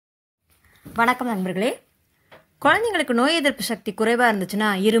வணக்கம் நண்பர்களே. குழந்தைங்களுக்கு நோய் எதிர்ப்பு சக்தி குறைவாக இருந்துச்சுன்னா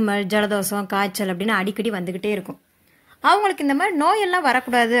இருமல், ஜலதோஷம், காய்ச்சல் அப்படின்னு அடிக்கடி வந்துக்கிட்டே இருக்கும். அவங்களுக்கு இந்த மாதிரி நோயெல்லாம்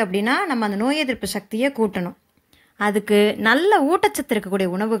வரக்கூடாது அப்படின்னா நம்ம அந்த நோய் எதிர்ப்பு சக்தியை கூட்டணும். அதுக்கு நல்ல ஊட்டச்சத்து இருக்கக்கூடிய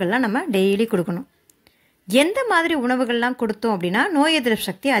உணவுகள்லாம் நம்ம டெய்லி கொடுக்கணும். எந்த மாதிரி உணவுகள்லாம் கொடுத்தோம் அப்படின்னா நோய் எதிர்ப்பு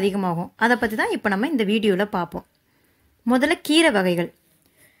சக்தி அதிகமாகும், அதை பற்றி தான் இப்போ நம்ம இந்த வீடியோவில் பார்ப்போம். முதல்ல கீரை வகைகள்.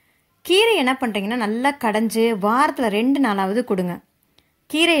 கீரை என்ன பண்ணுறீங்கன்னா நல்லா கடைஞ்சி வாரத்தில் 2 நாளாவது கொடுங்க.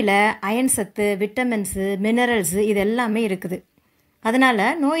 கீரையில் அயன் சத்து, விட்டமின்ஸு, மினரல்ஸு இது எல்லாமே இருக்குது. அதனால்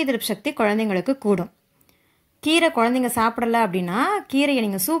நோய் எதிர்ப்பு சக்தி குழந்தைங்களுக்கு கூடும். கீரை குழந்தைங்க சாப்பிடலை அப்படின்னா கீரையை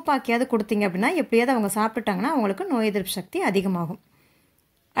நீங்கள் சூப்பாக்கியாவது கொடுத்தீங்க அப்படின்னா எப்படியாவது அவங்க சாப்பிட்டுட்டாங்கன்னா அவங்களுக்கு நோய் எதிர்ப்பு சக்தி அதிகமாகும்.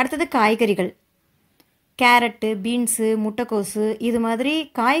 அடுத்தது காய்கறிகள். கேரட்டு, பீன்ஸு, முட்டைக்கோசு இது மாதிரி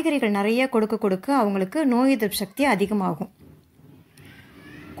காய்கறிகள் நிறைய கொடுக்க அவங்களுக்கு நோய் எதிர்ப்பு சக்தி அதிகமாகும்.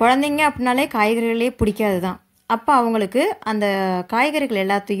 குழந்தைங்க அப்படின்னாலே காய்கறிகளே பிடிக்காது தான். அப்போ அவங்களுக்கு அந்த காய்கறிகள்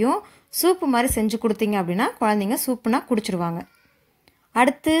எல்லாத்தையும் சூப்பு மாதிரி செஞ்சு கொடுத்தீங்க அப்படின்னா குழந்தைங்க சூப்புனா குடிச்சிருவாங்க.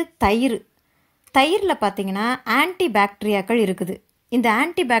 அடுத்து தயிர். தயிரில் பார்த்தீங்கன்னா ஆன்டி பாக்டீரியாக்கள் இருக்குது. இந்த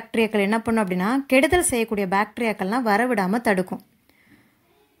ஆன்டி பாக்டீரியாக்கள் என்ன பண்ணும் அப்படின்னா கெடுதல் செய்யக்கூடிய பாக்டீரியாக்கள்லாம் வரவிடாமல் தடுக்கும்.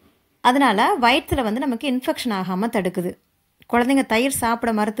 அதனால் வயிற்றில் நமக்கு இன்ஃபெக்ஷன் ஆகாமல் தடுக்குது. குழந்தைங்க தயிர்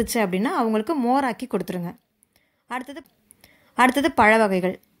சாப்பிட மறுத்துச்சு அப்படின்னா அவங்களுக்கு மோராக்கி கொடுத்துருங்க. அடுத்தது பழ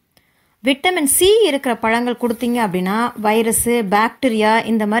வகைகள். விட்டமின் சி இருக்கிற பழங்கள் கொடுத்தீங்க அப்படின்னா வைரஸு, பாக்டீரியா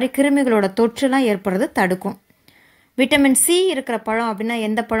இந்த மாதிரி கிருமிகளோட தொற்றுலாம் ஏற்படுறது தடுக்கும். விட்டமின் சி இருக்கிற பழம் அப்படின்னா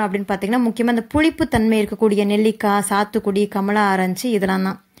எந்த பழம் அப்படின்னு பார்த்தீங்கன்னா முக்கியமாக இந்த புளிப்பு தன்மை இருக்கக்கூடிய நெல்லிக்காய், சாத்துக்குடி, கமலா ஆரஞ்சு இதெல்லாம்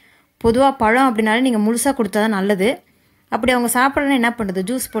தான். பொதுவாக பழம் அப்படின்னாலே நீங்கள் முழுசாக கொடுத்தா தான் நல்லது. அப்படி அவங்க சாப்பிட்றதுன்னு என்ன பண்ணுறது,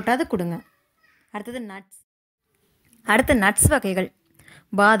 ஜூஸ் போட்டாவது கொடுங்க. அடுத்து நட்ஸ் வகைகள்.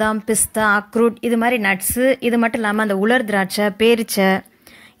 பாதாம், பிஸ்தா, அக்ரூட் இது மாதிரி நட்ஸு. இது மட்டும் இல்லாமல் அந்த உலர் திராட்சை, பேரிச்சை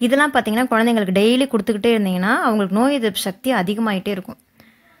இதெல்லாம் பார்த்திங்கன்னா குழந்தைங்களுக்கு டெய்லி கொடுத்துக்கிட்டே இருந்தீங்கன்னா அவங்களுக்கு நோய் எதிர்ப்பு சக்தி அதிகமாகிட்டே இருக்கும்.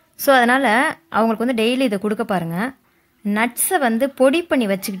 ஸோ அதனால் அவங்களுக்கு டெய்லி இதை கொடுக்க பாருங்கள். நட்ஸை பொடி பண்ணி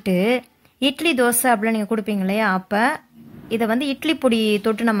வச்சுக்கிட்டு இட்லி, தோசை அப்படிலாம் நீங்கள் கொடுப்பீங்க இல்லையா, அப்போ இதை இட்லி பொடி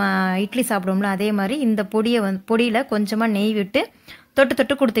தொட்டு நம்ம இட்லி சாப்பிடுவோம்ல அதே மாதிரி இந்த பொடியில் கொஞ்சமாக நெய் விட்டு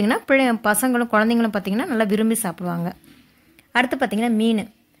தொட்டு கொடுத்தீங்கன்னா பசங்களும் குழந்தைங்களும் பார்த்திங்கன்னா நல்லா விரும்பி சாப்பிடுவாங்க. அடுத்து பார்த்திங்கன்னா மீன்.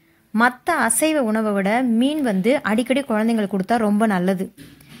 மற்ற அசைவ உணவை விட மீன் அடிக்கடி குழந்தைங்களுக்கு கொடுத்தா ரொம்ப நல்லது.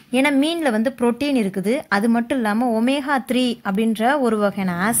 ஏன்னா மீனில் புரோட்டீன் இருக்குது. அது மட்டும் இல்லாமல் ஒமேகா 3 அப்படின்ற ஒரு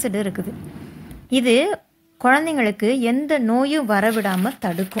வகையான ஆசிட் இருக்குது. இது குழந்தைங்களுக்கு எந்த நோயும் வரவிடாமல்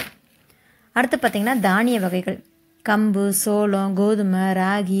தடுக்கும். அடுத்து பார்த்திங்கன்னா தானிய வகைகள். கம்பு, சோளம், கோதுமை,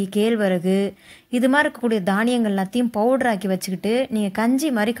 ராகி, கேழ்வரகு இது மாதிரி இருக்கக்கூடிய தானியங்கள் எல்லாத்தையும் பவுடராக்கி வச்சுக்கிட்டு நீங்கள்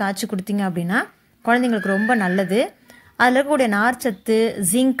கஞ்சி மாதிரி காய்ச்சி கொடுத்தீங்க அப்படின்னா குழந்தைங்களுக்கு ரொம்ப நல்லது. அதில் இருக்கக்கூடிய நார்ச்சத்து,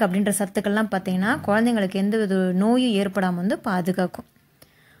 ஜிங்க் அப்படின்ற சத்துக்கள்லாம் பார்த்திங்கன்னா குழந்தைங்களுக்கு எந்த வித நோயும் ஏற்படாமல் பாதுகாக்கும்.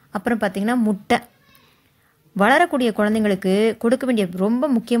 அப்புறம் பார்த்திங்கன்னா முட்டை. வளரக்கூடிய குழந்தைங்களுக்கு கொடுக்க வேண்டிய ரொம்ப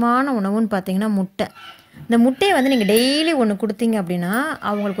முக்கியமான உணவுன்னு பார்த்திங்கன்னா முட்டை. இந்த முட்டையை நீங்கள் டெய்லி ஒன்று கொடுத்தீங்க அப்படின்னா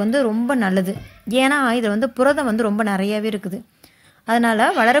அவங்களுக்கு ரொம்ப நல்லது. ஏன்னா இதில் புரதம் ரொம்ப நிறையாவே இருக்குது. அதனால்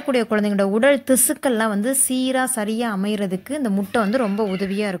வளரக்கூடிய குழந்தைங்களோட உடல் திசுக்கள்லாம் சீராக சரியாக அமைகிறதுக்கு இந்த முட்டை ரொம்ப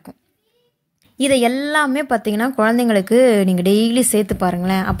உதவியாக இருக்கும். இதை எல்லாமே பார்த்திங்கன்னா குழந்தைங்களுக்கு நீங்கள் டெய்லி சேர்த்து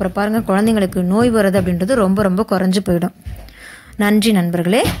பாருங்களேன். அப்புறம் பாருங்கள் குழந்தைங்களுக்கு நோய் வருது அப்படின்றது ரொம்ப குறைஞ்சி போயிடும். நன்றி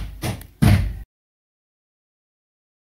நண்பர்களே.